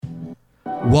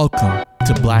Welcome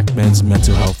to Black Men's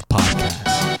Mental Health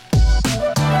Podcast.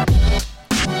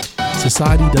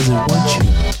 Society doesn't want you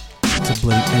to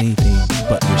blame anything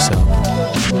but yourself.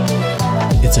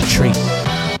 It's a trait,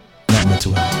 not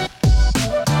mental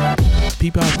health.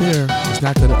 People out there is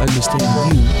not going to understand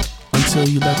you until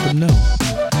you let them know.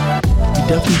 You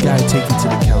definitely got to take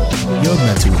into account your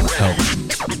mental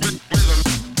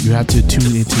health. You have to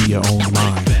tune into your own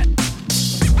mind.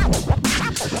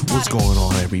 What's going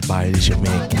on, everybody? It's your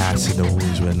man Cass in the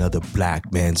rooms with another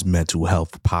Black Man's Mental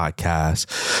Health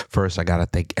Podcast. First, I gotta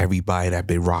thank everybody that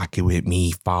been rocking with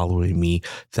me, following me.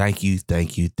 Thank you.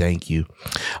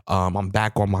 I'm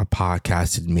back on my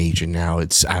podcasting major now.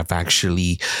 I've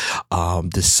actually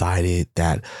decided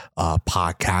that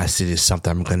podcasting is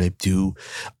something I'm gonna do.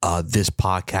 This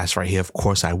podcast right here, of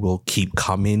course, I will keep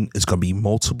coming. It's gonna be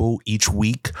multiple each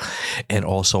week, and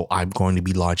also I'm going to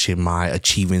be launching my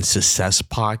Achieving Success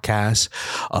podcast.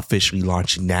 Officially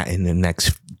launching that in the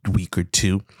next week or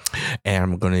two, and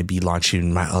I'm going to be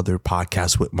launching my other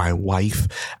podcast with my wife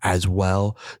as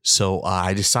well. So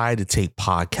I decided to take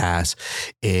podcasts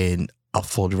in a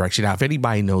full direction. Now, if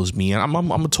anybody knows me, and I'm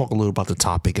going to talk a little about the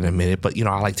topic in a minute, but,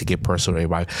 I like to get personal to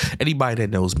everybody. Anybody that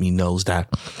knows me knows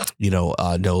that,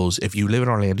 knows if you live in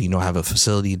Orlando, I have a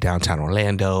facility in downtown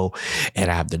Orlando, and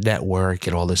I have the network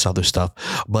and all this other stuff.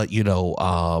 But,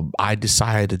 I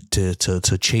decided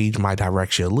to change my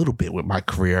direction a little bit with my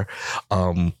career.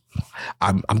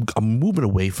 I'm moving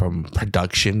away from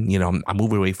production. I'm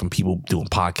moving away from people doing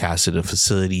podcasts at a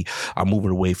facility. I'm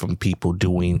moving away from people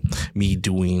doing my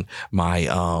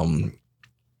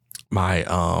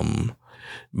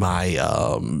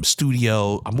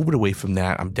studio. I'm moving away from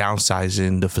that. I'm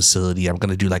downsizing the facility. I'm going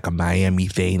to do like a Miami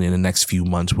thing in the next few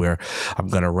months where I'm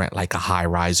going to rent like a high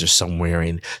riser somewhere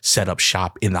and set up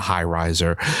shop in the high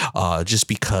riser. Just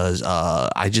because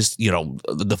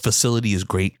the facility is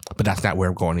great, but that's not where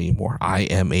I'm going anymore. I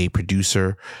am a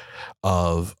producer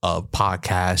of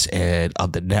podcasts and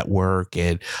of the network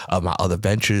and of my other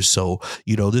ventures. So,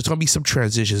 there's going to be some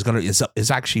transitions.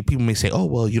 It's actually, people may say, oh,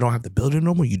 well, you don't have the building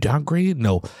no more. You downgraded?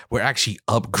 No, we're actually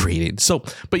upgraded. So,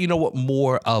 but you know what?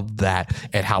 More of that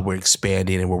and how we're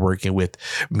expanding, and we're working with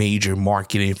major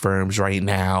marketing firms right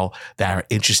now that are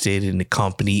interested in the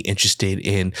company, interested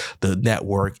in the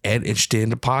network, and interested in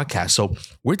the podcast. So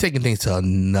we're taking things to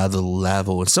another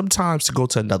level. And sometimes to go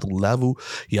to another level,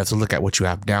 you have to look at what you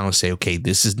have now and say, okay,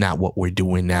 this is not what we're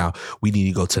doing now. We need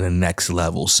to go to the next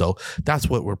level. So that's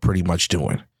what we're pretty much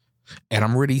doing. And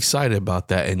I'm really excited about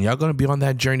that. And y'all going to be on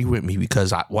that journey with me,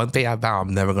 because one thing I vow,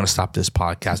 I'm never going to stop this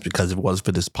podcast, because if it wasn't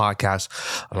for this podcast,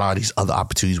 a lot of these other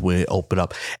opportunities would open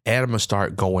up. And I'm going to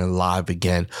start going live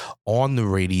again on the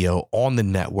radio, on the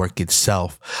network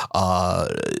itself.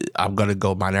 I'm going to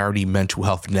go Minority Mental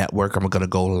Health Network. I'm going to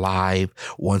go live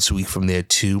once a week from there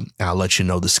too. I'll let you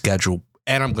know the schedule.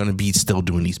 And I'm going to be still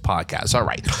doing these podcasts. All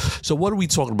right. So what are we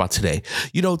talking about today?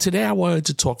 Today I wanted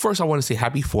to talk. First, I want to say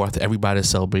happy 4th to everybody that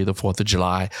celebrated the 4th of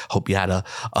July. Hope you had a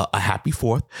happy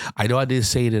 4th. I know I didn't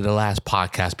say it in the last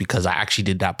podcast because I actually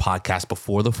did that podcast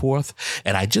before the 4th.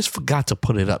 And I just forgot to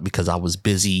put it up because I was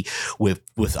busy with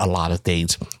a lot of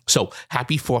things. So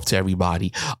happy 4th to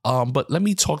everybody. But let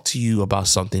me talk to you about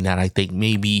something that I think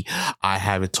maybe I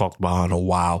haven't talked about in a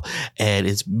while. And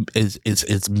it's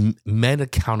men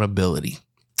accountability.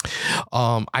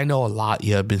 I know a lot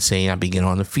you have been saying I've been getting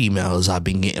on the females, I've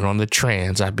been getting on the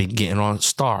trans, I've been getting on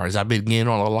stars, I've been getting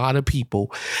on a lot of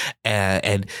people,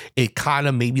 and it kind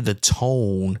of maybe the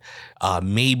tone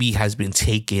maybe has been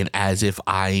taken as if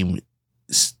I'm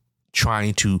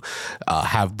trying to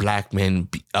have black men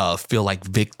feel like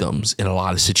victims in a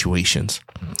lot of situations.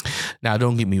 Now,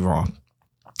 don't get me wrong.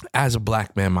 As a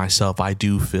black man myself, I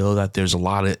do feel that there's a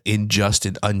lot of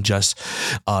unjust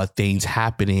things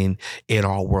happening in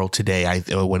our world today.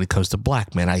 When it comes to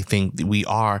black men, I think we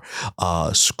are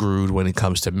screwed when it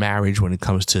comes to marriage, when it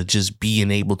comes to just being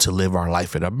able to live our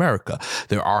life in America.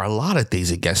 There are a lot of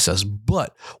things against us.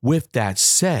 But with that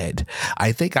said,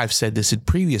 I think I've said this in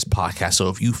previous podcasts. So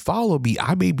if you follow me,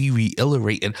 I may be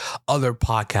reiterating other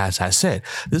podcasts I said.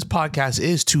 This podcast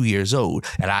is 2 years old,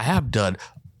 and I have done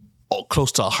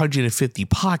close to 150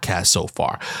 podcasts so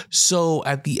far. So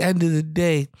at the end of the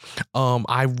day,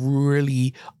 I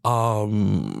really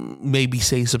maybe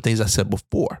say some things I said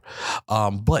before.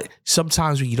 But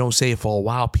sometimes when you don't say it for a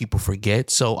while, people forget.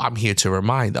 So I'm here to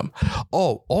remind them.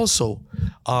 Oh, also,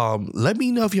 let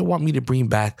me know if you want me to bring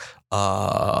back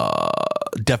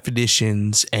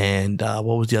definitions and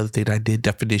what was the other thing I did?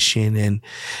 Definition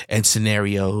and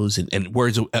scenarios and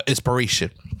words of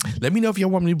inspiration. Let me know if you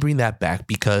want me to bring that back,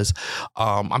 because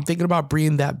I'm thinking about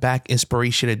bringing that back,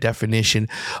 inspiration and definition,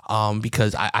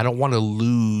 because I don't want to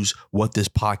lose what this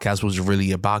podcast was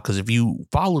really about. Because if you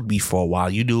followed me for a while,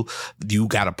 you knew you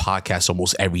got a podcast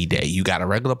almost every day. You got a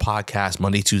regular podcast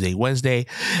Monday, Tuesday, Wednesday,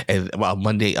 and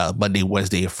Monday,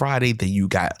 Wednesday, and Friday. Then you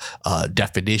got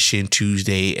definition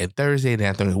Tuesday and Thursday, and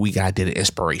after the week I did an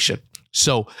inspiration.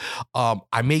 So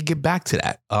I may get back to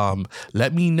that.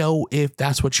 Let me know if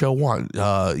that's what y'all want.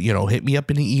 Hit me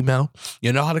up in the email.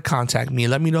 You know how to contact me,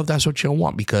 and let me know if that's what y'all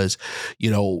want, because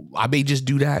I may just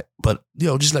do that, but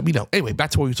just let me know. Anyway,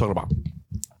 back to what we were talking about.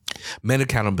 Men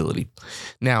accountability.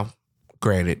 Now,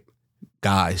 granted,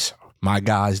 guys, my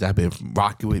guys that have been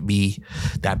rocking with me,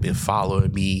 that have been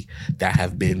following me, that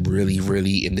have been really,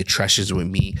 really in the trenches with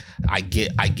me. I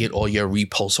get all your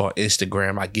reposts on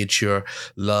Instagram. I get your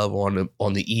love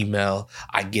on the email.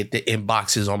 I get the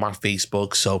inboxes on my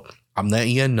Facebook. So I'm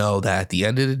letting you know that at the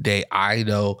end of the day, I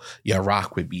know you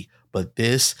rock with me. But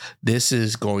this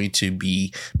is going to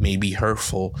be maybe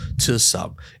hurtful to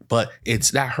some. But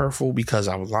it's not hurtful because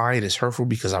I'm lying. It's hurtful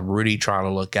because I'm really trying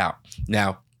to look out.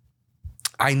 Now,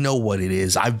 I know what it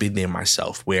is. I've been there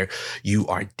myself, where you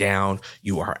are down,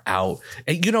 you are out.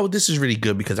 And this is really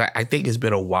good, because I think it's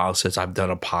been a while since I've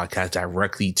done a podcast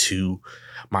directly to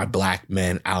my black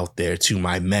men out there, to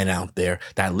my men out there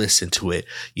that listen to it,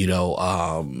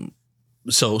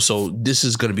 So this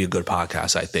is going to be a good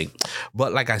podcast, I think.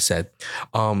 But like I said,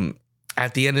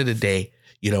 at the end of the day,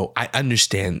 I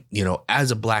understand,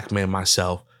 as a black man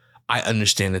myself, I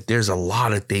understand that there's a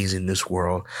lot of things in this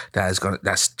world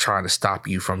that's trying to stop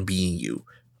you from being you.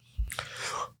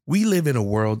 We live in a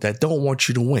world that don't want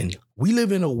you to win. We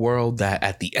live in a world that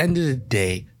at the end of the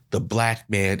day, the black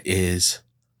man is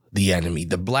the enemy.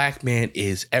 The black man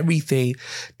is everything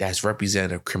that's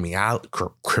representative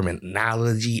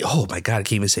criminality. Oh my God, I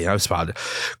can't even say it. I'm spotted.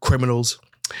 Criminals,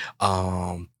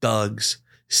 thugs,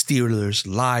 stealers,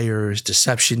 liars,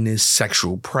 deceptionists,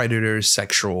 sexual predators,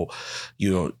 sexual,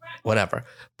 whatever.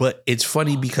 But it's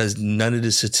funny because none of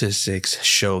the statistics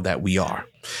show that we are.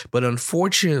 But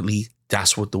unfortunately,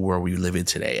 that's what the world we live in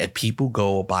today. And people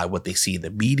go by what they see in the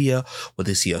media, what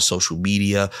they see on social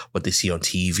media, what they see on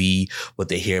TV, what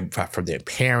they hear from their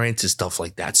parents and stuff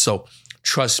like that. So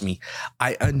trust me,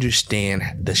 I understand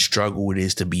the struggle it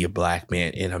is to be a black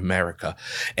man in America.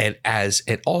 And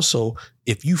also,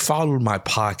 if you followed my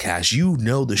podcast, you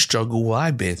know the struggle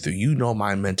I've been through. You know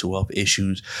my mental health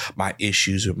issues, my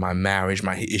issues with my marriage,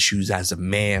 my issues as a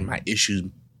man, my issues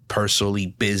personally,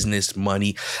 business,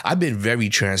 money. I've been very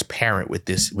transparent with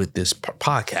this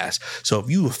podcast. So if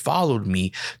you have followed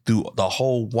me through the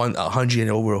whole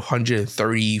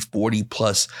 130, 40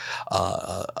 plus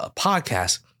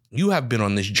podcasts, you have been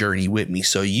on this journey with me.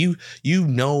 So you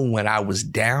know when I was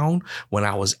down, when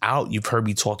I was out, you've heard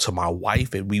me talk to my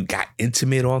wife and we got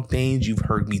intimate on things. You've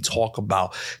heard me talk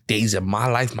about days in my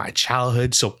life, my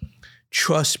childhood. So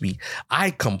trust me,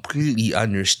 I completely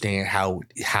understand how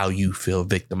you feel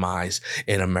victimized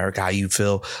in America, how you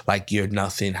feel like you're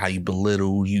nothing, how you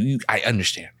belittle you. I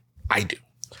understand. I do.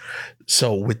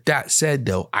 So with that said,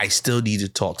 though, I still need to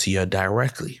talk to you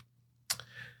directly.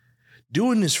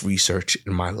 Doing this research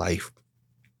in my life,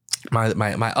 my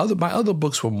other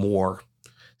books were more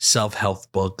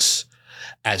self-help books,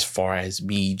 as far as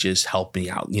me just helping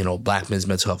out, Black Men's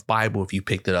Mental Health Bible. If you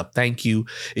picked it up, thank you.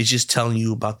 It's just telling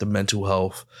you about the mental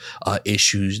health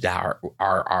issues that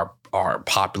are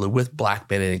popular with black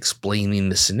men, and explaining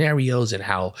the scenarios and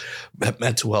how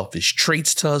mental health is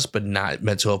traits to us, but not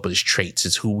mental health, but it's traits.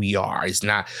 It's who we are. It's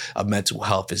not a mental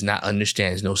health. It's not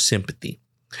understanding. It's no sympathy.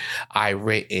 I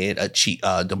read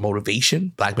the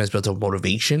motivation, Black Men's Mental Health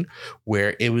Motivation,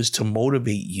 where it was to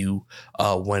motivate you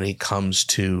when it comes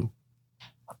to,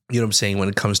 when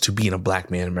it comes to being a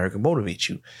black man in America, motivate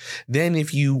you. Then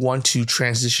if you want to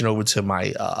transition over to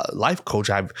my life coach,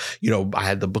 I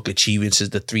had the book Achievements,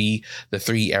 is the three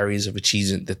areas of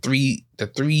achievement, the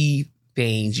three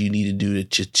things you need to do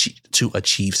to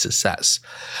achieve success.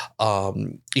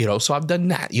 So I've done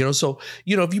that, so,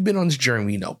 if you've been on this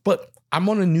journey, but I'm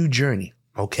on a new journey.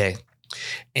 Okay.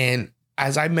 And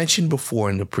as I mentioned before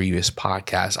in the previous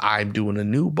podcast, I'm doing a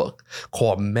new book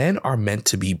called Men Are Meant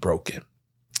to Be Broken.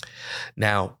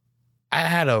 Now, I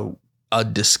had a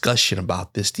discussion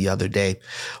about this the other day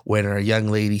when a young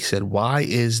lady said, "Why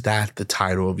is that the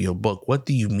title of your book? What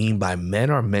do you mean by men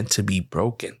are meant to be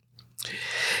broken?"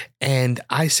 And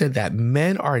I said that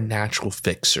men are natural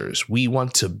fixers. We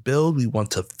want to build, we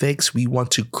want to fix, we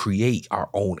want to create our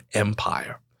own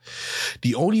empire.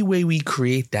 The only way we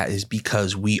create that is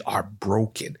because we are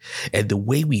broken. And the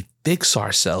way we fix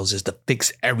ourselves is to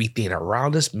fix everything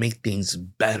around us, make things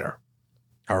better.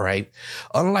 All right.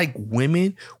 Unlike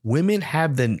women, women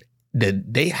have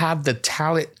they have the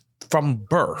talent from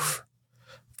birth.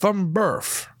 From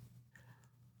birth.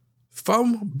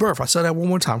 From birth. I said that one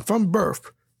more time. From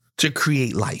birth. To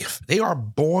create life. They are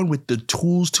born with the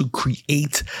tools to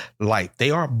create life. They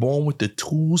are born with the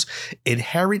tools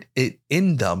inherent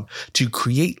in them to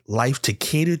create life, to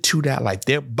cater to that life.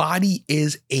 Their body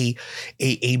is a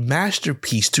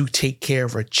masterpiece to take care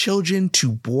of her children,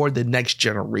 to board the next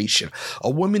generation.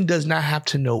 A woman does not have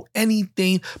to know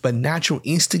anything, but natural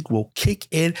instinct will kick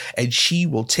in and she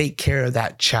will take care of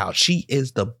that child. She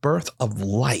is the birth of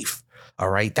life. All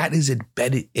right. That is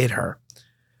embedded in her.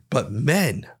 But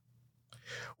men,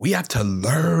 we have to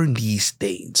learn these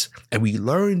things, and we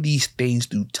learn these things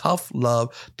through tough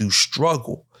love, through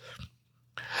struggle.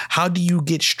 How do you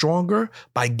get stronger?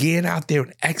 By getting out there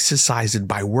and exercising,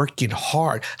 by working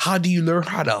hard. How do you learn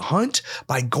how to hunt?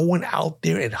 By going out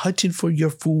there and hunting for your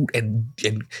food and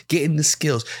getting the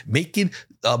skills, making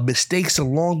mistakes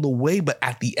along the way. But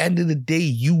at the end of the day,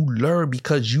 you learn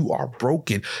because you are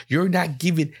broken. You're not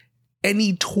given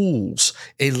any tools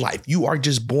in life. You are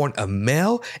just born a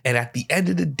male, and at the end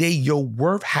of the day, your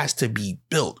worth has to be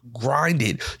built,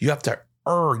 grinded. You have to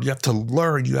earn, you have to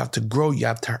learn, you have to grow, you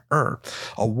have to earn.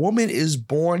 A woman is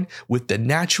born with the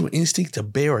natural instinct to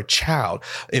bear a child.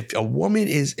 If a woman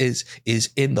is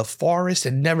in the forest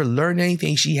and never learned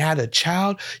anything, she had a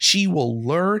child, she will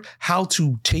learn how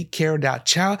to take care of that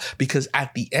child, because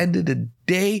at the end of the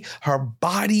day, her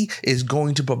body is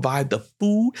going to provide the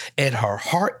food, and her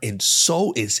heart and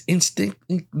soul is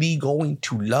instantly going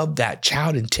to love that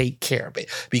child and take care of it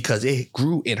because it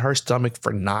grew in her stomach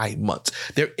for 9 months.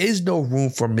 There is no room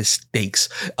for mistakes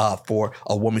for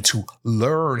a woman to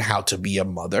learn how to be a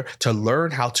mother, to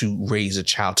learn how to raise a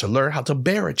child, to learn how to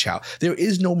bear a child. There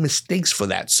is no mistakes for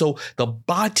that. So the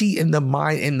body and the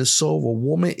mind and the soul of a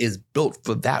woman is built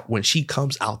for that when she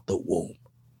comes out the womb.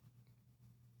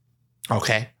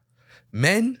 Okay,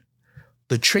 men,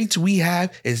 the traits we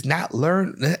have is not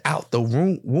learned out the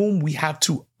womb. We have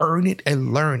to earn it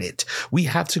and learn it. We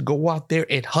have to go out there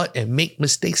and hunt and make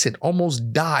mistakes and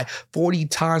almost die 40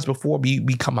 times before we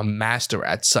become a master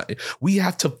at something. We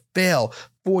have to fail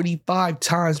 45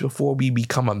 times before we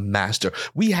become a master.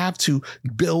 We have to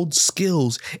build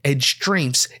skills and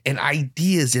strengths and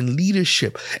ideas and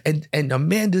leadership. And a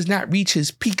man does not reach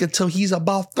his peak until he's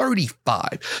about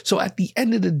 35. So at the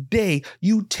end of the day,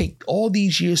 you take all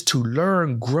these years to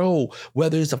learn, grow,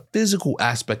 whether it's a physical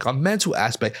aspect, a mental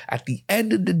aspect. At the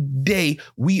end of the day,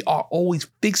 we are always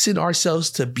fixing ourselves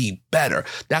to be better.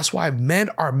 That's why men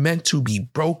are meant to be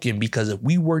broken, because if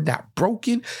we were not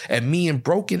broken, and meaning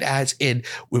broken as in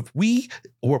if we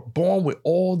were born with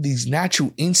all these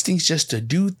natural instincts just to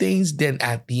do things, then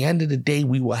at the end of the day,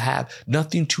 we will have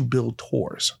nothing to build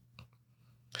towards.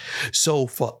 So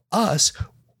for us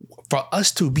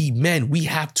to be men, we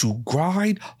have to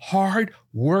grind hard,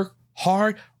 work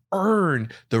hard, earn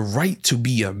the right to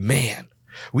be a man.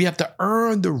 We have to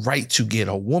earn the right to get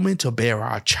a woman to bear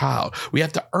our child. We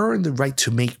have to earn the right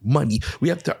to make money. We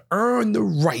have to earn the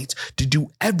right to do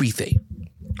everything.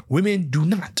 Women do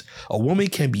not. A woman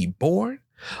can be born.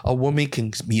 A woman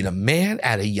can meet a man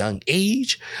at a young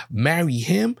age, marry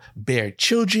him, bear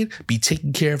children, be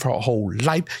taken care of her whole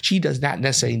life. She does not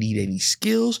necessarily need any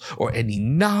skills or any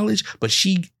knowledge, but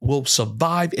she will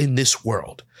survive in this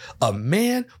world. A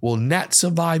man will not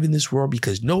survive in this world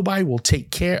because nobody will take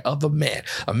care of a man.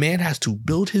 A man has to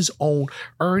build his own,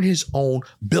 earn his own,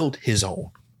 build his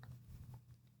own.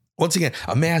 Once again,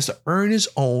 a man has to earn his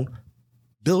own,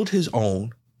 build his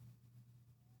own.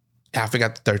 I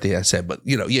forgot the third thing I said, but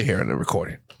you're hearing the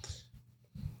recording.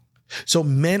 So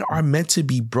men are meant to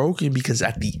be broken because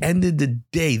at the end of the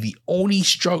day, the only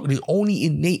struggle, the only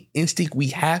innate instinct we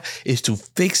have is to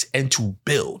fix and to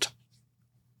build.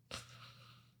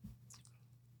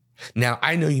 Now,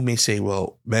 I know you may say,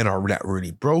 well, men are not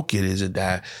really broken. Isn't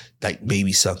that like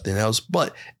maybe something else?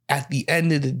 But at the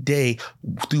end of the day,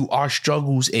 through our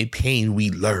struggles and pain,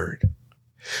 we learn.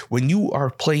 When you are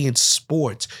playing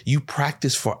sports, you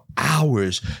practice for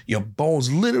hours. Your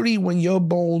bones, literally, when you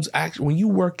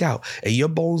work out and your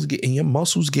bones get and your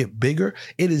muscles get bigger,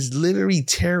 it is literally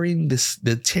tearing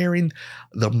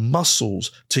the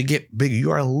muscles to get bigger. You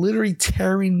are literally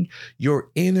tearing your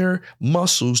inner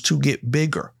muscles to get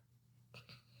bigger.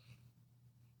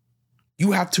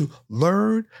 You have to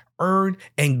learn, earn,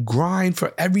 and grind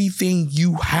for everything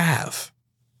you have.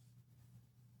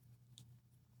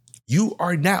 You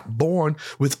are not born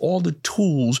with all the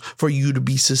tools for you to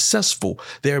be successful.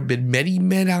 There have been many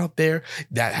men out there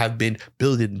that have been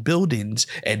building buildings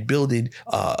and building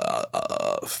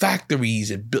factories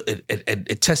and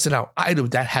testing out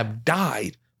items that have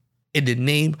died in the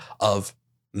name of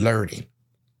learning.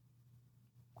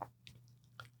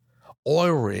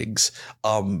 Oil rigs,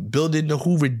 building the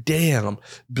Hoover Dam,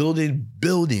 building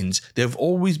buildings. There have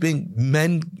always been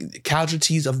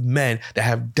casualties of men that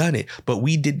have done it, but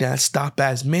we did not stop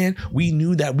as men. We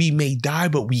knew that we may die,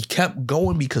 but we kept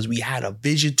going because we had a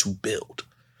vision to build.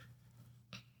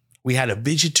 We had a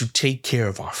vision to take care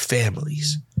of our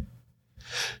families.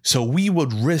 So we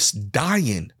would risk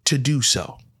dying to do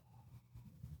so.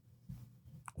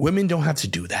 Women don't have to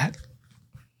do that.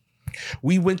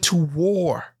 We went to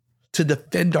war to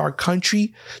defend our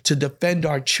country, to defend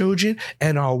our children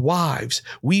and our wives.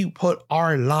 We put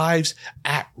our lives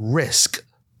at risk.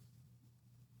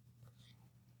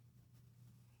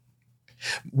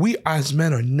 We as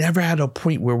men are never at a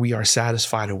point where we are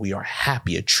satisfied or we are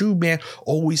happy. A true man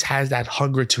always has that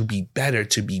hunger to be better,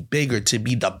 to be bigger, to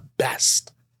be the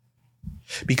best,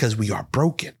 because we are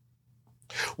broken.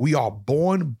 We are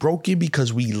born broken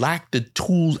because we lack the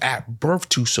tools at birth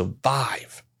to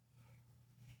survive.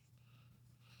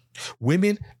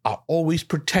 Women are always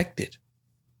protected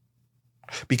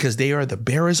because they are the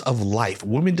bearers of life.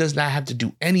 Women does not have to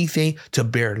do anything to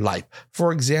bear life.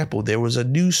 For example, there was a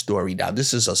news story. Now,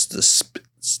 this is a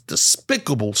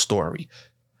despicable story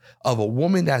of a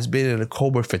woman that's been in a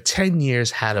coma for 10 years,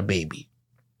 had a baby.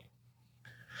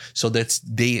 So they're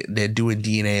doing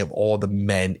DNA of all the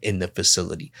men in the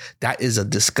facility. That is a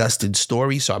disgusting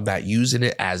story. So I'm not using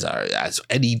it as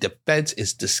any defense.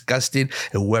 It's disgusting.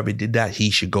 And whoever did that, he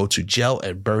should go to jail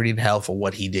and burn in hell for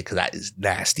what he did, because that is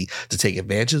nasty to take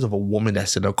advantage of a woman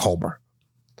that's in a coma.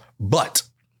 But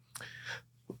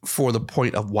for the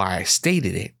point of why I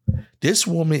stated it, this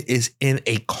woman is in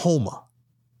a coma.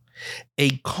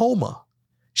 A coma.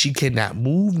 She cannot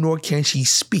move, nor can she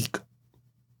speak.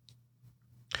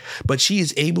 But she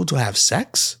is able to have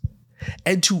sex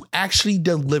and to actually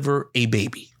deliver a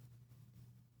baby,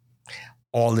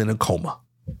 all in a coma.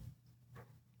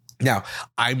 Now,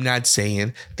 I'm not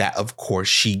saying that, of course,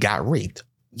 she got raped.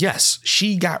 Yes,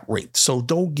 she got raped. So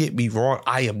don't get me wrong.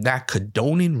 I am not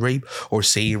condoning rape or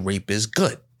saying rape is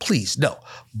good. Please, no.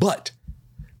 But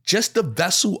just the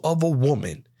vessel of a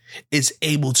woman is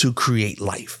able to create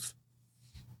life.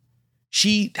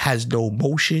 She has no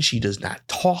motion. She does not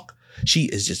talk. She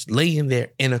is just laying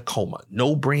there in a coma.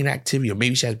 No brain activity, or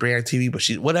maybe she has brain activity, but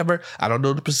she, whatever. I don't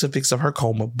know the specifics of her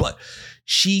coma, but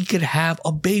she could have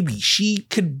a baby. She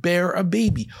could bear a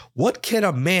baby. What can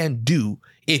a man do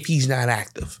if he's not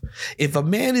active? If a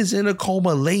man is in a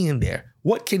coma laying there,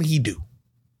 what can he do?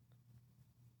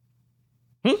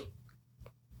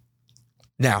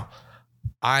 Now,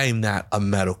 I'm not a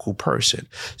medical person.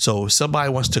 So if somebody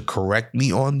wants to correct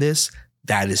me on this,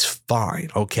 that is fine,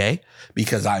 okay?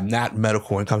 Because I'm not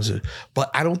medical when it comes to, but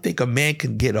I don't think a man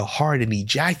can get a hard and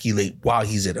ejaculate while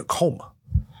he's in a coma.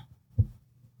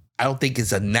 I don't think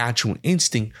it's a natural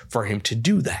instinct for him to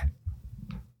do that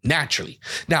naturally.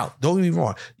 Now, don't get me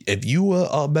wrong. If you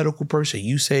are a medical person,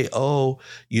 you say, oh,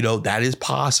 that is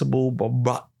possible,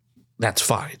 but that's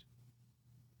fine.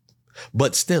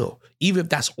 But still, even if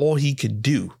that's all he could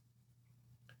do,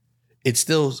 it's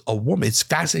still a woman. It's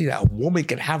fascinating that a woman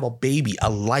can have a baby, a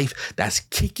life that's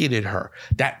kicking in her,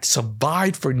 that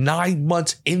survived for 9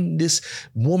 months in this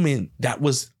woman that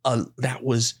was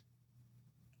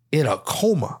in a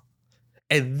coma.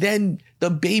 And then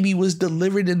the baby was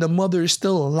delivered and the mother is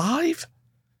still alive.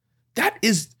 That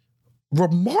is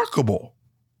remarkable.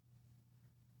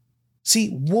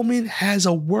 See, woman has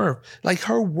a worth. Like,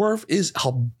 her worth is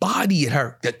her body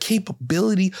and the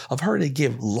capability of her to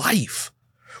give life.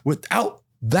 Without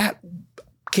that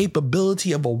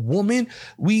capability of a woman,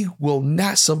 we will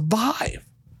not survive.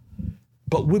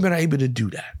 But women are able to do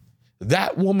that.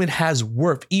 That woman has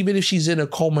worth. Even if she's in a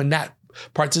coma, not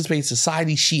participating in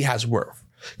society, she has worth.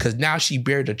 Because now she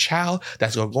bared a child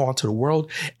that's going to go out to the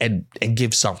world and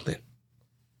give something.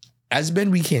 As men,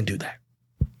 we can't do that.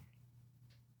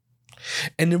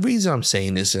 And the reason I'm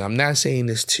saying this, and I'm not saying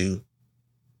this to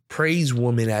praise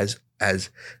women as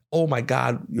oh my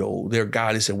God, they're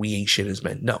goddess and we ain't shit as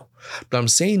men. No. But I'm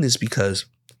saying this because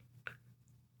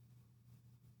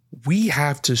we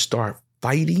have to start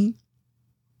fighting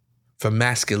for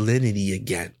masculinity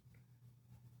again.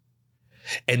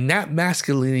 And not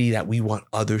masculinity that we want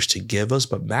others to give us,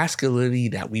 but masculinity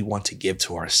that we want to give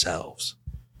to ourselves.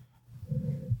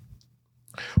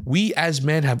 We as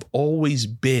men have always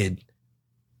been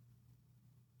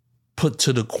put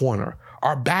to the corner.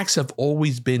 Our backs have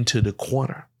always been to the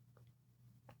corner.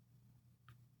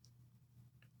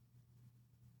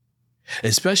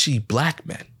 Especially black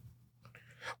men.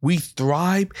 We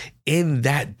thrive in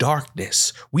that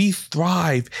darkness. We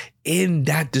thrive in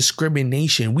that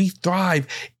discrimination. We thrive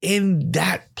in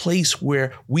that place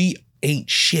where we ain't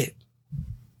shit.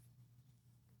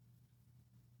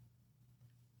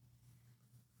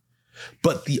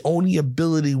 But the only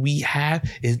ability we have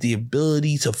is the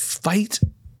ability to fight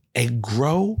and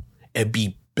grow and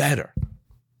be better.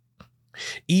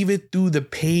 Even through the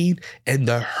pain and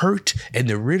the hurt and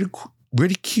the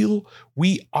ridicule,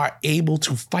 we are able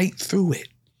to fight through it.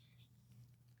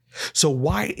 So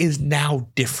why is now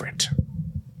different?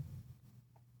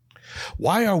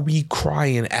 Why are we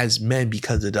crying as men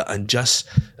because of the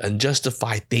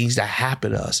unjustified things that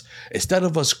happen to us? Instead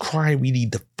of us crying, we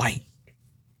need to fight.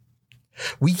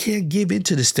 We can't give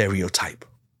into the stereotype.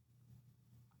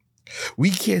 We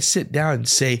can't sit down and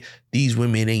say, these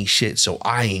women ain't shit, so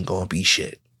I ain't gonna be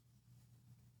shit.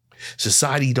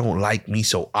 Society don't like me,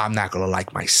 so I'm not gonna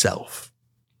like myself.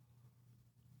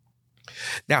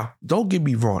 Now, don't get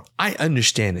me wrong. I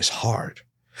understand it's hard.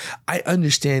 I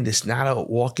understand it's not a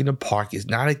walk in the park. It's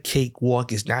not a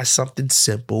cakewalk. It's not something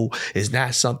simple. It's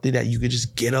not something that you can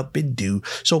just get up and do.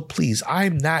 So please,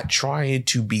 I'm not trying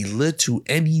to belittle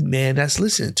any man that's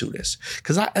listening to this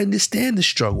because I understand the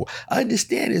struggle. I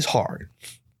understand it's hard.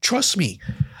 Trust me,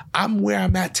 I'm where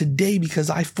I'm at today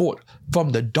because I fought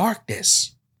from the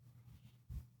darkness.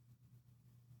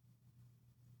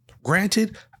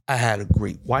 Granted, I had a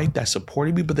great wife that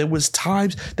supported me, but there was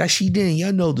times that she didn't.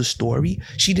 Y'all know the story.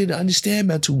 She didn't understand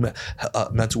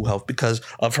mental health because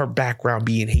of her background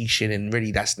being Haitian, and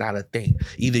really that's not a thing.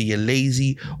 Either you're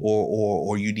lazy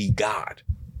or you need God.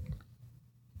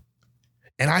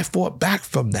 And I fought back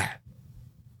from that.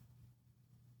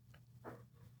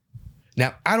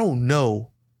 Now, I don't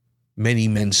know many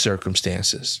men's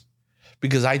circumstances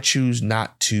because I choose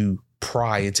not to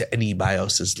pry into anybody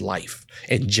else's life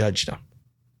and judge them.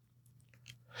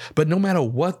 But no matter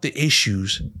what the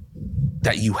issues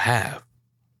that you have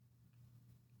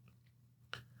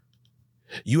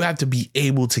to be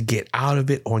able to get out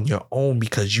of it on your own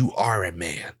because you are a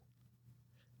man.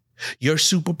 Your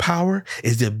superpower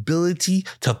is the ability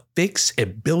to fix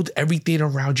and build everything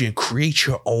around you and create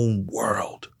your own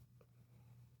world.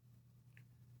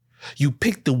 You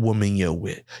pick the woman you're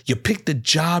with. You pick the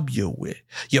job you're with.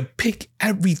 You pick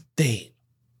everything.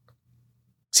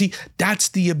 See, that's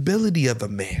the ability of a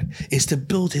man, is to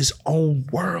build his own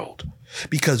world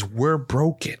because we're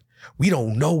broken. We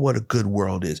don't know what a good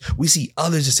world is. We see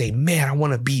others and say, man, I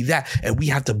want to be that. And we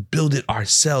have to build it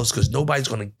ourselves because nobody's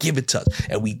going to give it to us.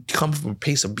 And we come from a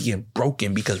place of being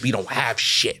broken because we don't have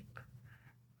shit.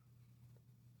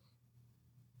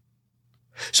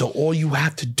 So all you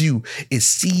have to do is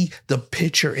see the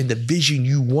picture and the vision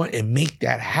you want and make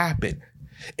that happen.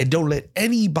 And don't let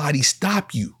anybody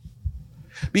stop you.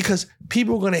 Because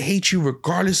people are going to hate you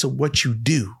regardless of what you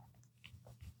do.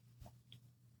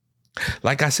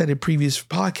 Like I said in previous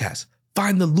podcasts,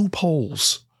 find the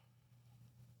loopholes.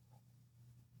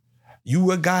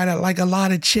 You a guy that like a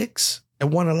lot of chicks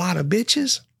and want a lot of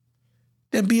bitches?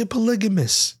 Then be a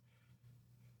polygamist.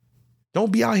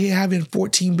 Don't be out here having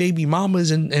 14 baby mamas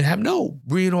and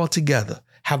bring it all together.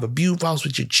 Have a beautiful house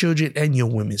with your children and your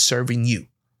women serving you.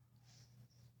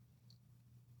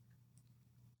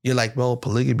 You're like, well,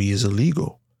 polygamy is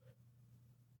illegal.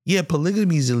 Yeah,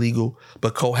 polygamy is illegal,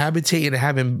 but cohabitating and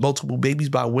having multiple babies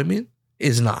by women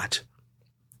is not.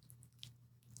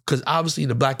 Because obviously in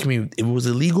the black community, if it was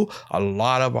illegal, a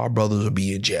lot of our brothers would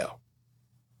be in jail.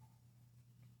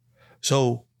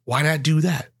 So why not do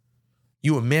that?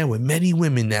 You're a man with many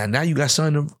women now. Now you got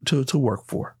something to work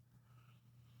for.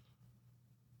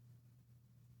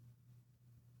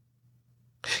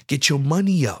 Get your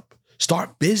money up.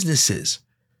 Start businesses.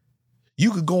 You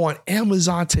could go on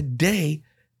Amazon today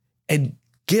and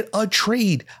get a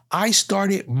trade. I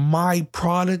started my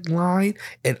product line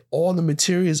and all the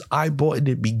materials I bought in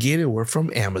the beginning were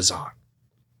from Amazon.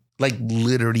 Like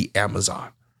literally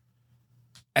Amazon.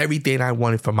 Everything I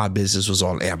wanted for my business was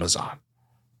on Amazon.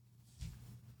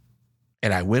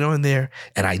 And I went on there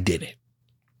and I did it.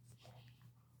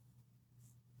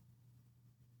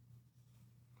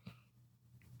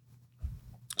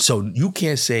 So you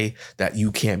can't say that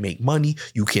you can't make money.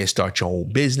 You can't start your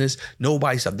own business.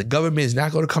 The government is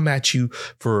not going to come at you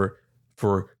for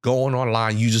going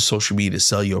online, using social media to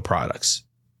sell your products.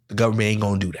 The government ain't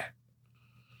going to do that.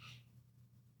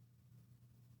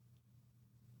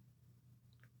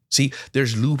 See,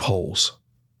 there's loopholes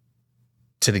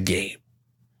to the game.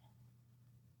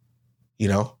 You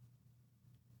know?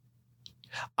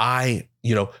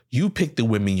 You pick the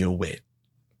women you're with.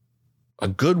 A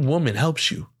good woman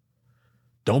helps you.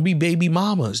 Don't be baby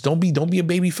mamas. Don't be a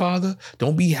baby father.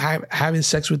 Don't be having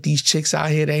sex with these chicks out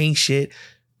here that ain't shit.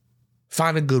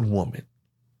 Find a good woman.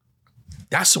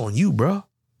 That's on you, bro.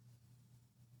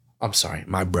 I'm sorry,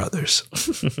 my brothers.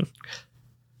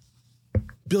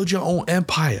 Build your own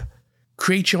empire.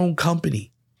 Create your own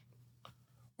company.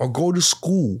 Or go to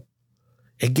school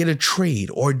and get a trade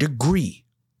or a degree.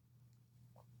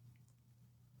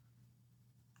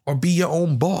 Or be your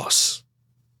own boss.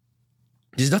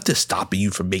 There's nothing stopping you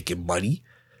from making money.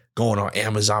 Going on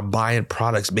Amazon, buying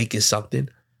products, making something.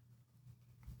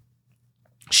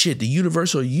 Shit, the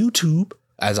universal YouTube,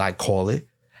 as I call it,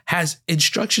 has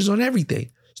instructions on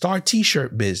everything. Start a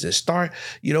t-shirt business. Start,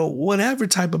 whatever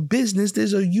type of business.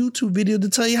 There's a YouTube video to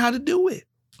tell you how to do it.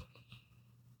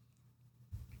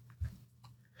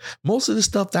 Most of the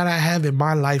stuff that I have in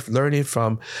my life, learning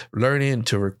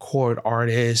to record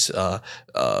artists,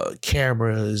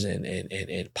 cameras and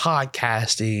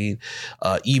podcasting,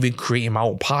 even creating my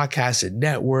own podcast and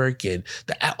network. And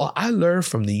I learned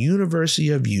from the University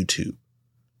of YouTube.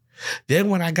 Then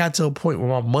when I got to a point where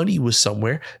my money was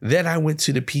somewhere, then I went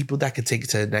to the people that could take it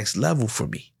to the next level for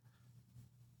me.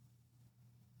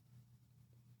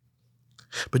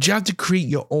 But you have to create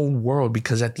your own world,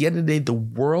 because at the end of the day, the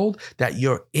world that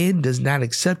you're in does not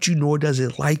accept you, nor does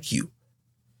it like you.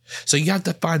 So you have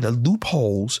to find the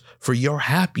loopholes for your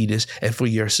happiness and for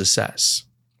your success.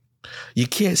 You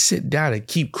can't sit down and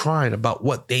keep crying about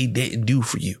what they didn't do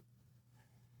for you.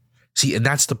 See, and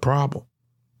that's the problem.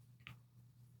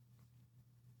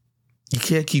 You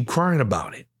can't keep crying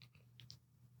about it,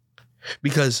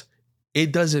 because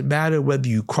it doesn't matter whether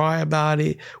you cry about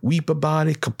it, weep about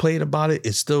it, complain about it.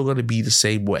 It's still going to be the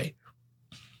same way.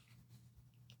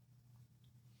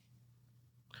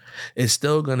 It's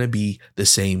still going to be the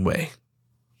same way.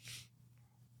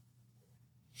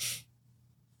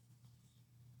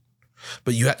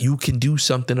 But you can do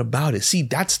something about it. See,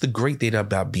 that's the great thing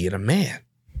about being a man.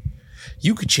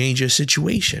 You could change your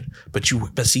situation, but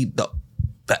see, the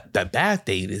bad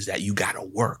thing is that you got to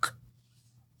work.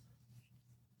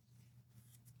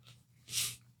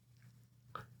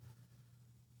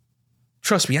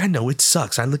 Trust me, I know it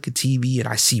sucks. I look at TV and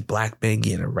I see black men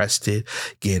getting arrested,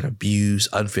 getting abused,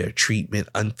 unfair treatment,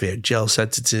 unfair jail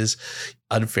sentences,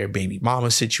 unfair baby mama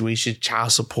situation,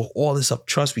 child support, all this stuff.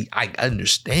 Trust me, I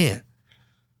understand.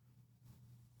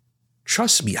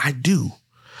 Trust me, I do.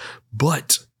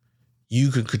 But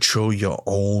you can control your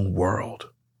own world.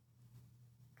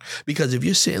 Because if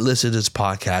you're sitting listening to this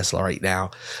podcast right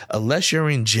now, unless you're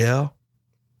in jail,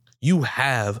 you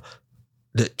have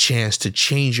the chance to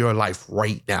change your life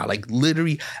right now. Like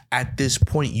literally at this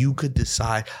point, you could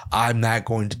decide, I'm not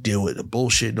going to deal with the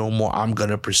bullshit no more. I'm going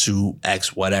to pursue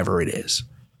X, whatever it is.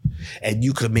 And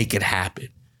you could make it happen.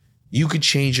 You could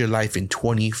change your life in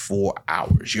 24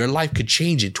 hours. Your life could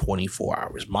change in 24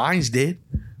 hours. Mine's did.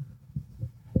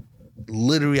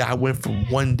 Literally, I went from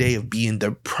one day of being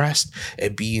depressed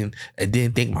and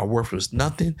didn't think my worth was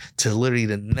nothing to literally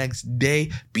the next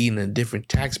day being in a different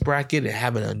tax bracket and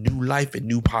having a new life and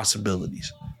new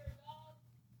possibilities.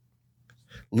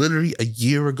 Literally a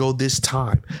year ago this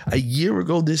time,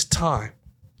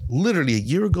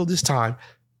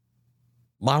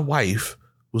 my wife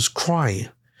was crying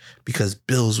because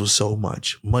bills were so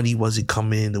much. Money wasn't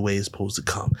coming in the way it's supposed to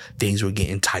come. Things were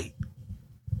getting tight.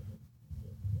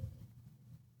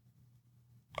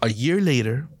 A year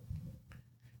later,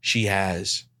 she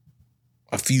has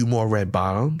a few more red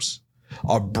bottoms,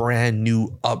 a brand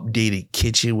new updated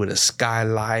kitchen with a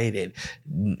skylight and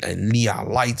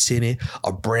neon lights in it,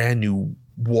 a brand new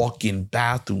walk-in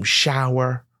bathroom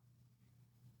shower.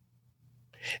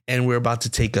 And we're about to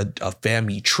take a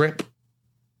family trip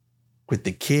with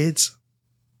the kids.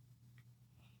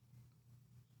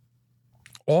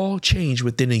 All changed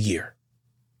within a year.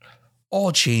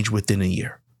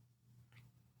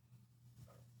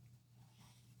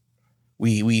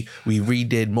 We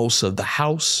redid most of the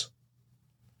house.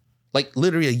 Like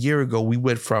literally a year ago, we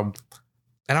went from,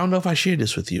 and I don't know if I shared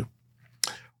this with you.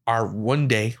 Our one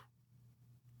day,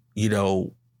 we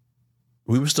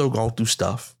were still going through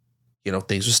stuff.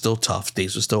 Things were still tough.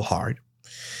 Things were still hard.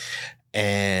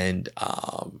 And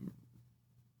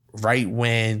right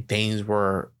when things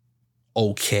were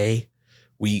okay,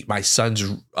 my son's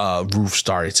roof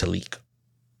started to leak.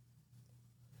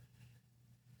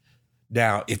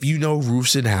 Now, if you know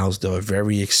roofs in house, they're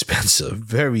very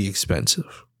expensive.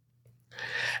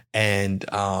 And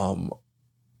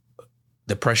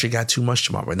the pressure got too much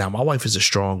to my wife. Now, my wife is a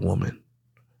strong woman,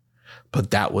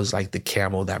 but that was like the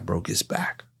camel that broke his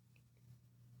back.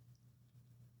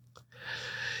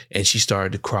 And she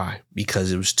started to cry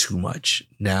because it was too much.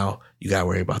 Now you got to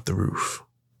worry about the roof.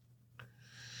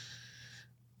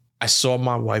 I saw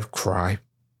my wife cry.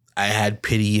 I had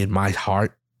pity in my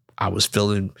heart. I was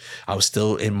still in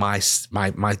my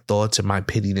thoughts and my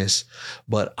pittiness.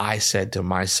 But I said to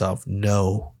myself,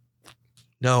 no,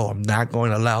 I'm not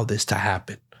going to allow this to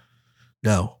happen.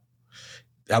 No,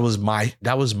 that was my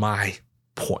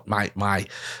point,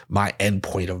 my end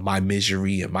point of my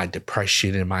misery and my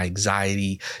depression and my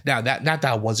anxiety. Now, not that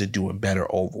I wasn't doing better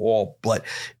overall, but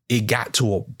it got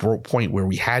to a point where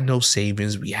we had no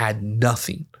savings, we had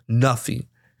nothing.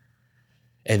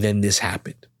 And then this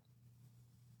happened.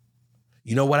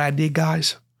 You know what I did,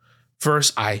 guys?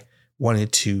 First, I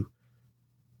wanted to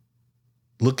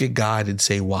look at God and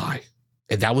say, why?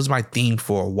 And that was my theme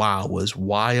for a while, was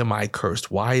why am I cursed?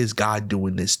 Why is God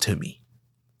doing this to me?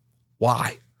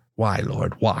 Why? Why,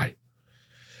 Lord? Why?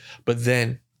 But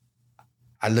then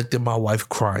I looked at my wife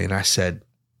crying and I said,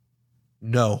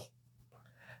 no,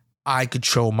 I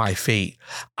control my fate.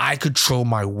 I control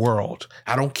my world.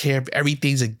 I don't care if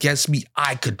everything's against me.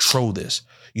 I control this.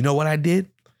 You know what I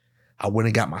did? I went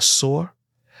and got my saw.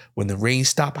 When the rain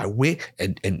stopped, I went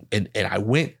and I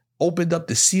went, opened up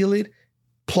the ceiling,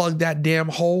 plugged that damn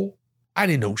hole. I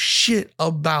didn't know shit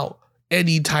about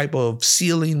any type of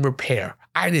ceiling repair.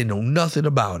 I didn't know nothing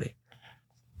about it.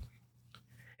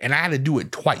 And I had to do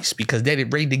it twice because then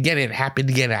it rained again and it happened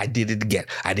again and I did it again.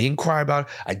 I didn't cry about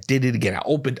it. I did it again. I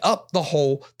opened up the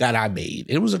hole that I made.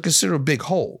 It was a considerable big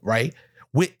hole, right?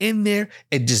 Went in there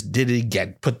and just did it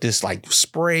again. Put this like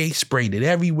sprayed it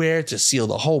everywhere to seal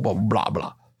the hole, blah, blah,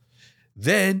 blah.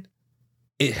 Then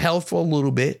it held for a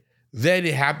little bit. Then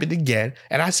it happened again.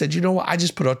 And I said, you know what? I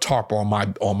just put a tarp on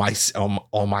my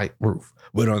roof.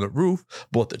 Went on the roof,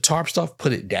 bought the tarp stuff,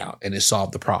 put it down, and it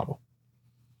solved the problem.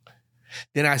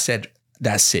 Then I said,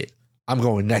 that's it. I'm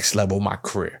going next level in my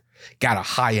career. Got a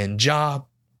high-end job,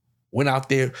 went out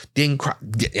there, didn't cry,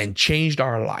 and changed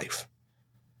our life.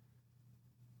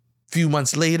 A few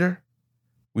months later,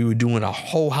 we were doing a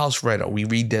whole house rental. We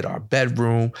redid our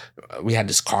bedroom. We had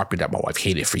this carpet that my wife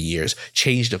hated for years.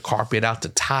 Changed the carpet out to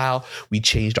tile. We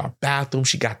changed our bathroom.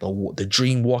 She got the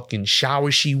dream walk-in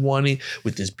shower she wanted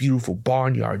with this beautiful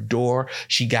barnyard door.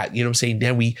 She got, you know what I'm saying?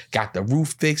 Then we got the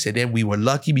roof fixed. And then we were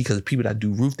lucky because the people that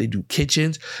do roof, they do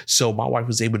kitchens. So my wife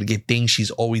was able to get things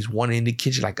she's always wanted in the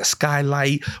kitchen, like a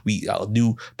skylight. We a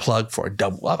new plug for a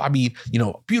double up. I mean,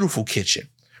 beautiful kitchen.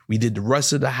 We did the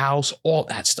rest of the house, all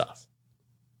that stuff.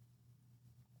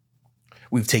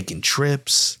 We've taken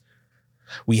trips.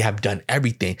 We have done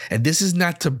everything. And this is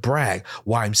not to brag.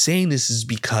 Why I'm saying this is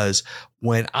because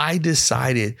when I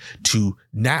decided to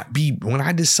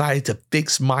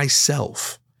fix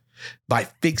myself by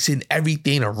fixing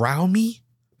everything around me,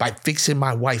 by fixing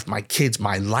my wife, my kids,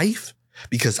 my life,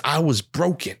 because I was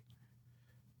broken.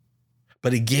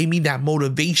 But it gave me that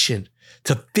motivation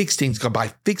to fix things. Because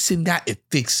by fixing that, it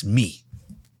fixed me.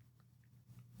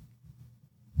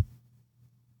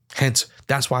 Hence,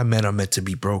 that's why men are meant to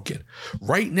be broken.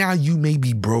 Right now, you may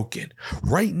be broken.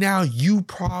 Right now, you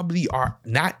probably are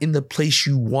not in the place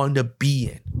you want to be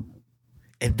in.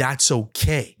 And that's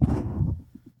okay.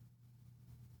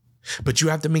 But you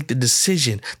have to make the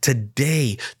decision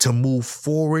today to move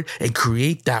forward and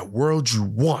create that world you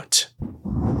want.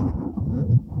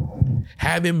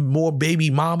 Having more baby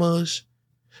mamas,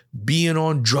 being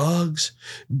on drugs,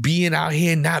 being out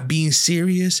here not being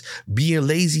serious, being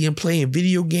lazy and playing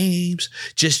video games,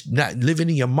 just not living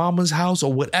in your mama's house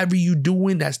or whatever you're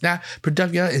doing that's not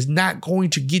productive is not going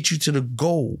to get you to the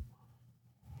goal.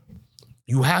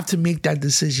 You have to make that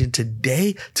decision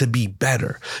today to be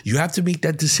better. You have to make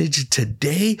that decision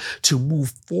today to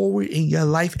move forward in your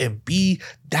life and be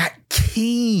that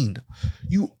king.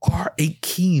 You are a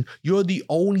king. You're the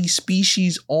only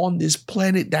species on this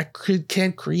planet that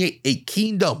can create a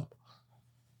kingdom.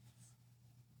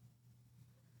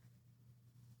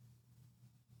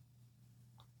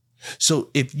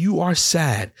 So if you are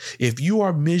sad, if you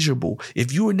are miserable,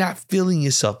 if you are not feeling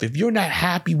yourself, if you're not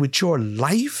happy with your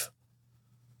life,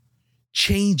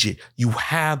 change it. You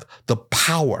have the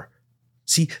power.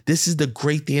 See, this is the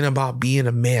great thing about being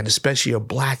a man, especially a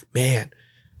black man.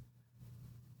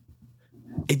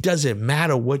 It doesn't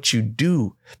matter what you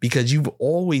do because you've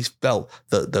always felt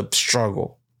the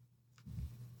struggle.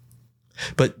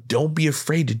 But don't be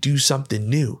afraid to do something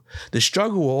new. The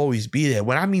struggle will always be there.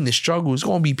 When I mean the struggle, it's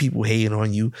going to be people hating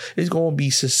on you. It's going to be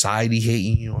society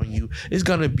hating on you. It's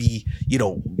going to be,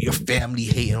 your family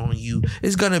hating on you.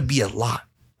 It's going to be a lot.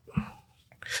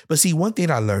 But see, one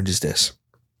thing I learned is this.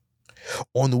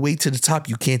 On the way to the top,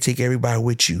 you can't take everybody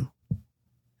with you.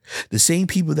 The same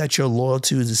people that you're loyal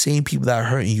to is the same people that are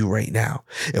hurting you right now.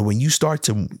 And when you start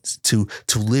to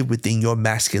live within your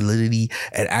masculinity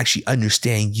and actually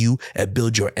understand you and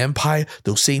build your empire,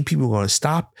 those same people are going to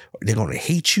stop. They're going to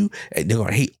hate you and they're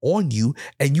going to hate on you,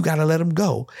 and you got to let them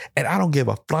go. And I don't give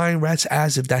a flying rat's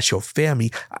ass if that's your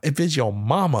family, if it's your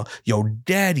mama, your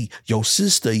daddy, your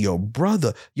sister, your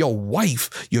brother, your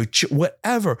wife, your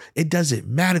whatever. It doesn't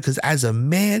matter, because as a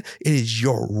man, it is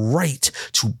your right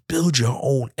to build your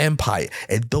own empire.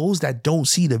 And those that don't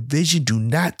see the vision do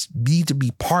not need to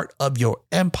be part of your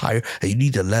empire, and you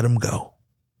need to let them go.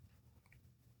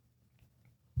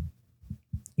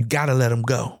 You got to let them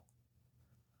go.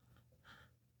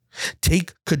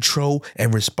 Take control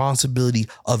and responsibility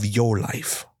of your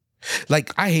life.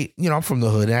 Like, I hate, I'm from the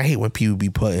hood, and I hate when people be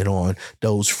putting on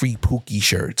those free Pookie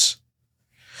shirts.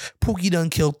 Pookie done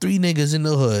killed 3 niggas in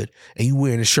the hood, and you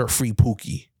wearing a shirt free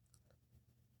Pookie.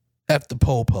 F the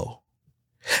popo.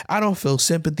 I don't feel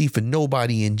sympathy for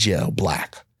nobody in jail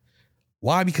black.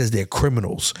 Why? Because they're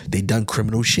criminals. They done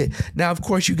criminal shit. Now, of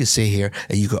course, you can sit here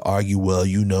and you could argue, well,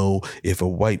 if a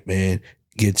white man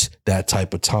gets that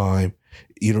type of time,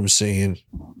 you know what I'm saying?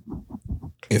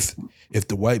 If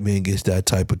the white man gets that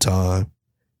type of time,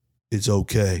 it's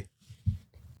okay.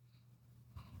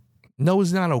 No,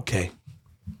 it's not okay.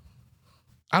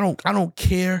 I don't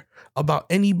care about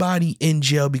anybody in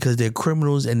jail because they're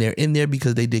criminals and they're in there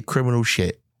because they did criminal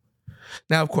shit.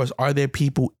 Now, of course, are there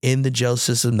people in the jail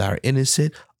system that are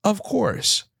innocent? Of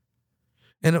course.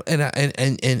 And at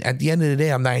the end of the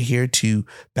day, I'm not here to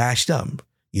bash them.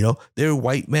 There are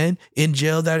white men in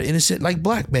jail that are innocent, like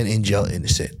black men in jail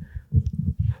innocent.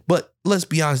 But let's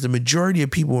be honest, the majority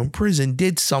of people in prison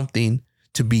did something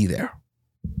to be there.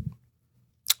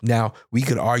 Now, we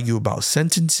could argue about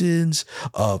sentences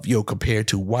of, compared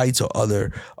to whites or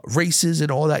other races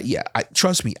and all that. Yeah,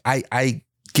 trust me, I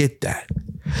get that.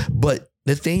 But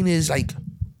the thing is, like,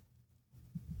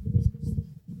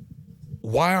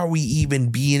 why are we even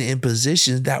being in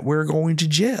positions that we're going to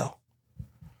jail?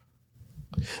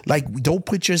 Like, don't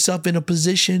put yourself in a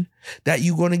position that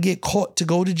you're going to get caught to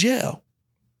go to jail.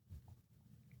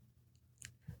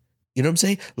 You know what I'm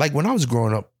saying? Like, when I was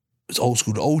growing up, it's old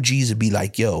school. The OGs would be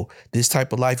like, yo, this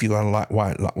type of life, you're going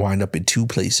to wind up in 2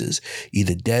 places,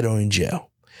 either dead or in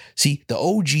jail. See, the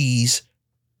OGs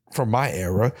from my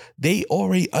era, they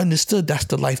already understood that's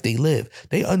the life they live.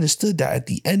 They understood that at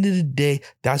the end of the day,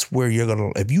 that's where you're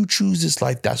going to, if you choose this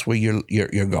life, that's where you're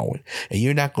going. And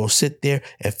you're not going to sit there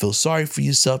and feel sorry for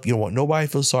yourself. You don't want nobody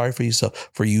to feel sorry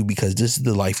for you because this is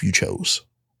the life you chose.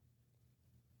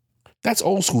 That's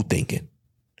old school thinking.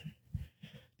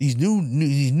 These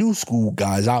new school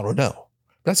guys, I don't know.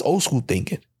 That's old school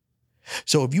thinking.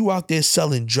 So if you out there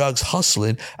selling drugs,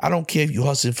 hustling, I don't care if you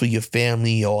hustling for your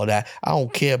family or all that. I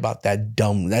don't care about that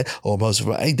dumb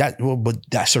but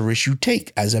that's a risk you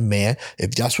take as a man.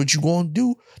 If that's what you're going to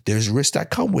do, there's risks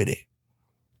that come with it.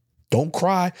 Don't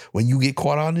cry when you get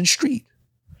caught on the street.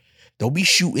 Don't be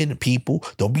shooting people.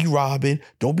 Don't be robbing.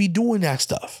 Don't be doing that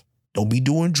stuff. Don't be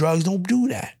doing drugs. Don't do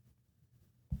that.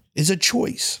 It's a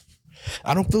choice.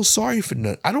 I don't feel sorry for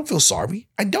none. I don't feel sorry.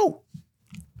 I don't.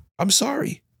 I'm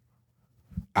sorry.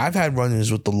 I've had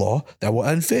run-ins with the law that were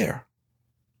unfair.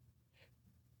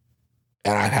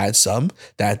 And I've had some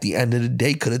that at the end of the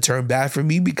day could have turned bad for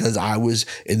me because I was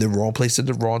in the wrong place at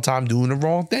the wrong time doing the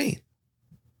wrong thing.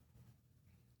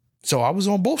 So I was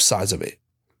on both sides of it.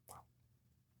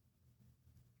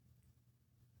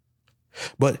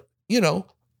 But,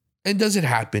 and does it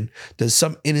happen? Does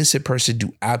some innocent person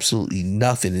do absolutely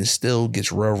nothing and still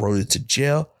gets railroaded to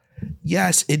jail?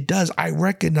 Yes, it does. I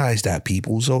recognize that,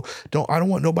 people. So I don't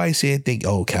want nobody saying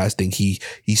Cass think he's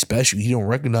special. He don't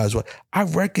recognize what I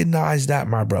recognize that,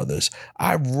 my brothers.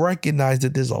 I recognize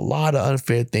that there's a lot of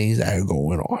unfair things that are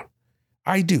going on.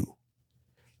 I do.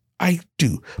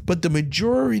 But the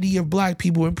majority of black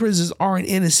people in prisons aren't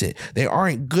innocent. They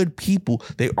aren't good people.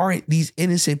 They aren't these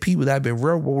innocent people that have been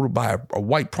railroaded by a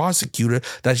white prosecutor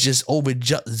that's just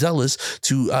overzealous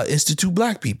to institute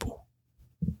black people.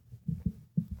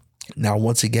 Now,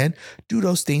 once again, do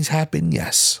those things happen?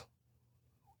 Yes.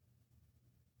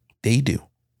 They do.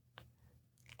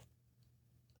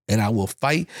 And I will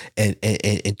fight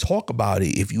and talk about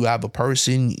it. If you have a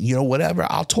person, whatever,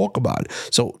 I'll talk about it.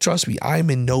 So trust me, I'm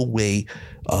in no way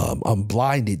I'm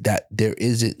blinded that there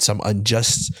isn't some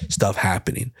unjust stuff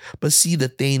happening. But see, the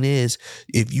thing is,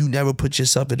 if you never put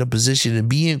yourself in a position to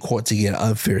be in court to get an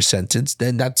unfair sentence,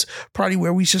 then that's probably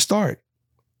where we should start.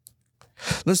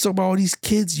 Let's talk about all these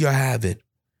kids you're having.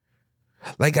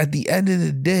 Like, at the end of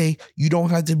the day, you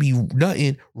don't have to be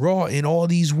nothing raw in all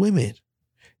these women.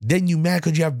 Then you mad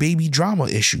because you have baby drama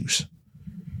issues.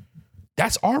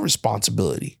 That's our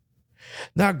responsibility.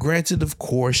 Now, granted, of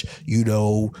course, we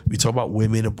talk about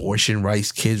women, abortion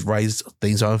rights, kids' rights,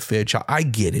 things are unfair. Child, I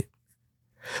get it.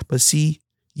 But see,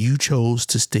 you chose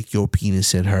to stick your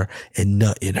penis in her and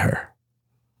nut in her.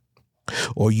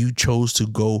 Or you chose to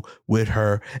go with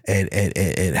her and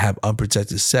have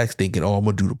unprotected sex thinking, oh, I'm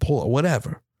going to do the pull or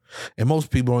whatever. And most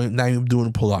people are not even doing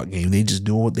the pull-out game. They just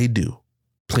doing what they do.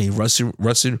 Playing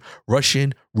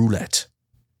Russian roulette.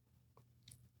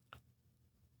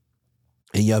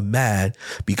 And you're mad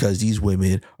because these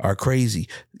women are crazy.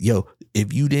 Yo,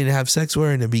 if you didn't have sex with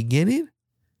her in the beginning,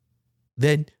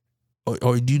 then,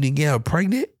 or you didn't get her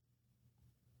pregnant,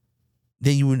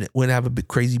 then you wouldn't have a big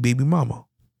crazy baby mama.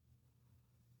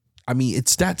 I mean,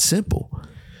 it's that simple.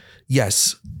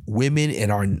 Yes, women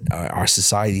in our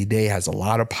society today has a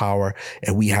lot of power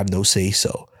and we have no say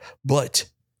so. But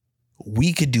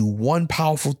we could do one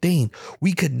powerful thing.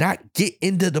 We could not get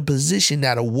into the position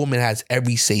that a woman has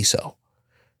every say so.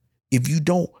 If you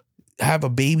don't have a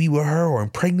baby with her or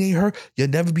impregnate her, you'll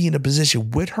never be in a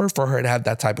position with her for her to have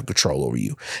that type of control over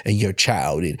you and your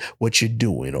child and what you're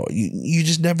doing, or you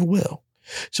just never will.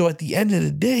 So at the end of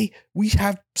the day, we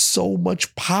have so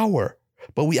much power,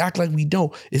 but we act like we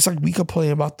don't. It's like we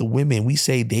complain about the women. We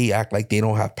say they act like they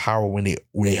don't have power when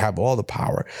they have all the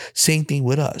power. Same thing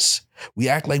with us. We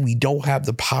act like we don't have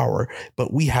the power,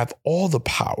 but we have all the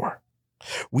power.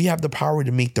 We have the power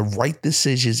to make the right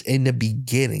decisions in the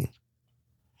beginning.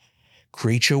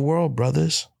 Create your world,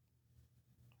 brothers.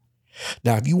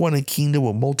 Now, if you want a kingdom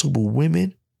with multiple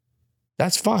women,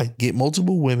 that's fine. Get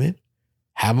multiple women,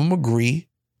 have them agree,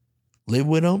 live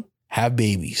with them, have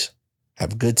babies,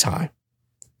 have a good time.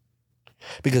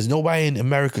 Because nobody in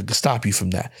America can stop you from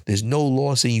that. There's no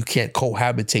law saying you can't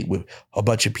cohabitate with a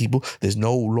bunch of people. There's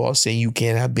no law saying you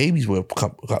can't have babies with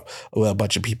a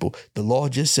bunch of people. The law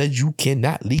just says you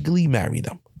cannot legally marry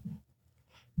them.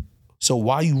 So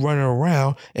why you running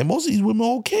around, and most of these women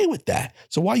are okay with that.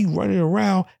 So why you running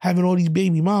around having all these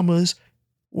baby mamas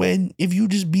when if you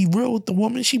just be real with the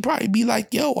woman, she'd probably be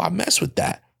like, yo, I mess with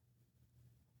that.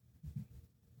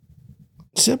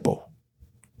 Simple.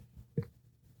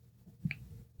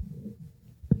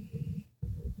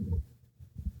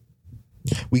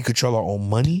 We control our own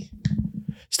money.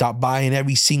 Stop buying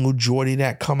every single Jordan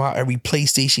that come out, every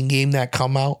PlayStation game that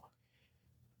come out.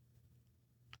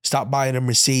 Stop buying a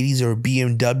Mercedes or a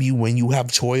BMW when you have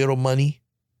Toyota money.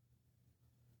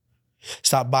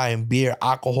 Stop buying beer,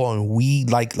 alcohol, and weed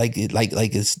like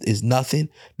it's nothing,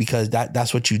 because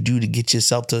that's what you do to get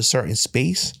yourself to a certain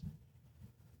space.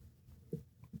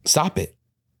 Stop it.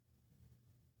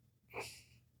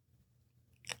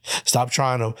 Stop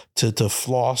trying to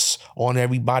floss on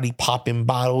everybody, popping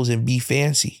bottles and be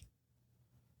fancy.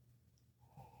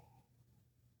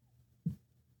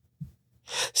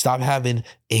 Stop having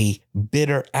a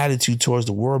bitter attitude towards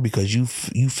the world because you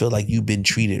feel like you've been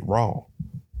treated wrong.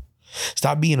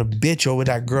 Stop being a bitch over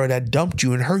that girl that dumped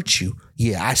you and hurt you.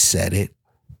 Yeah, I said it.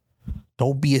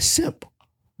 Don't be a simp.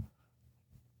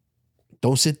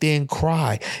 Don't sit there and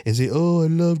cry and say, oh, I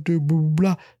loved her, blah, blah,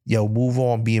 blah. Yo, move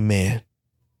on, be a man.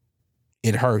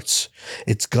 It hurts.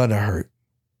 It's gonna hurt.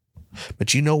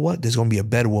 But you know what? There's gonna be a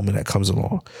better woman that comes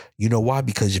along. You know why?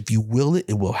 Because if you will it,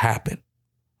 it will happen.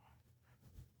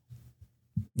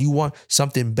 You want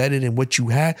something better than what you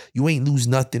had? You ain't lose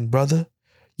nothing, brother.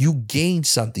 You gained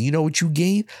something. You know what you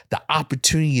gained? The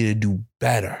opportunity to do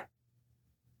better.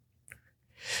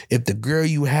 If the girl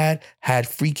you had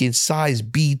freaking size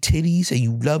B titties and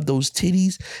you love those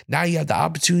titties, now you have the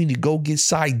opportunity to go get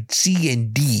size C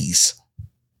and D's.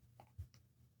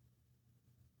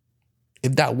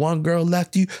 If that one girl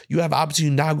left you, you have an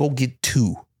opportunity to now go get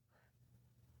two.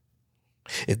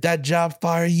 If that job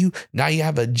fired you, now you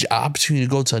have an opportunity to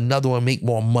go to another one and make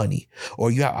more money. Or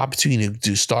you have an opportunity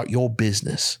to start your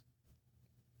business.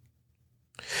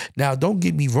 Now, don't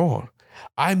get me wrong.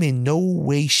 I'm in no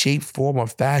way, shape, form, or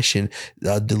fashion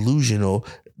delusional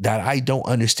that I don't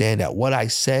understand that what I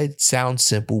said sounds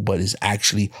simple, but is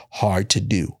actually hard to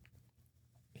do.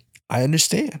 I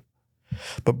understand.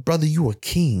 But brother, you are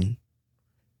king.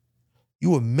 You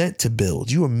were meant to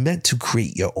build. You were meant to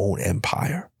create your own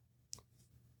empire.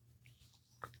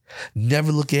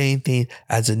 Never look at anything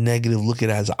as a negative. Look at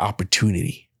it as an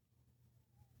opportunity.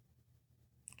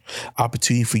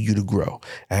 Opportunity for you to grow.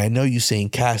 And I know you're saying,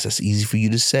 Cass, that's easy for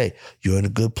you to say. You're in a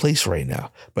good place right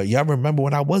now. But y'all remember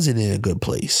when I wasn't in a good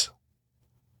place.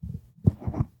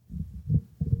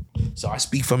 So I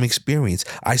speak from experience.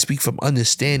 I speak from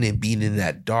understanding being in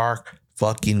that dark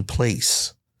fucking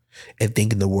place and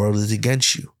thinking the world is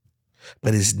against you.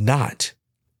 But it's not.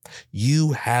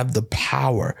 You have the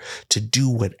power to do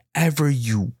whatever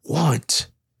you want.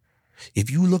 If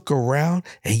you look around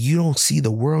and you don't see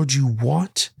the world you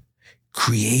want,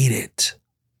 create it.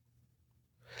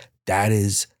 That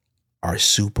is our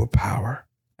superpower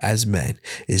as men,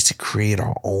 is to create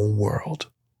our own world.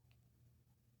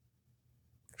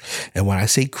 And when I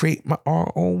say create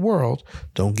our own world,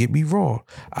 don't get me wrong.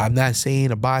 I'm not saying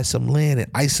to buy some land and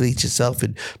isolate yourself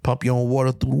and pump your own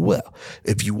water through the well.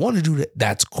 If you want to do that,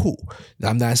 that's cool.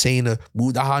 I'm not saying to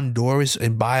move to Honduras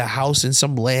and buy a house and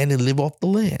some land and live off the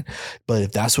land. But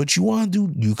if that's what you want to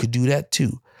do, you could do that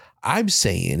too. I'm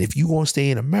saying if you want to stay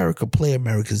in America, play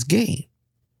America's game.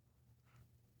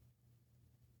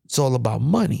 It's all about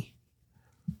money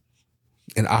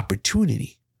and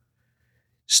opportunity.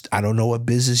 I don't know what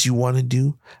business you want to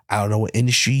do. I don't know what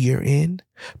industry you're in.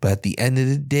 But at the end of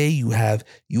the day, you have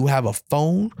a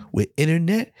phone with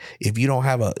internet. If you don't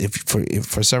have if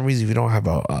for some reason you don't have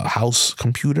a house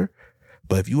computer,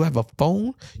 but if you have a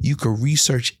phone, you can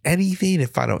research anything and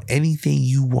find out anything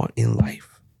you want in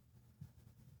life.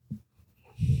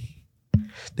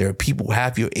 There are people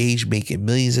half your age making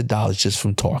millions of dollars just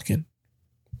from talking.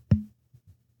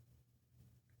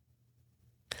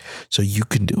 So you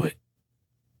can do it.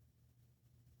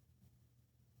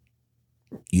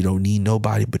 You don't need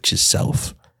nobody but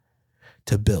yourself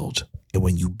to build. And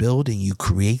when you build and you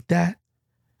create that,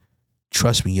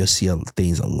 trust me, you'll see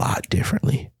things a lot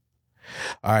differently.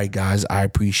 All right, guys, I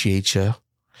appreciate you.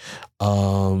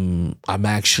 I'm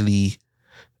actually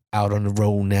out on the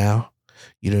road now.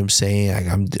 You know what I'm saying?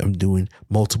 I'm doing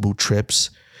multiple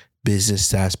trips,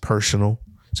 business as personal.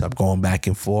 So I'm going back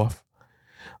and forth.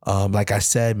 Like I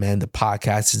said, man, the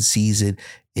podcasting season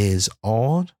is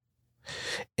on.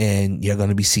 And you're going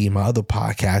to be seeing my other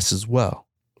podcasts as well.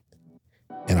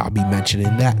 And I'll be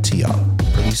mentioning that to y'all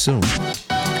pretty soon.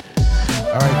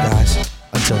 All right, guys.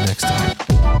 Until next time.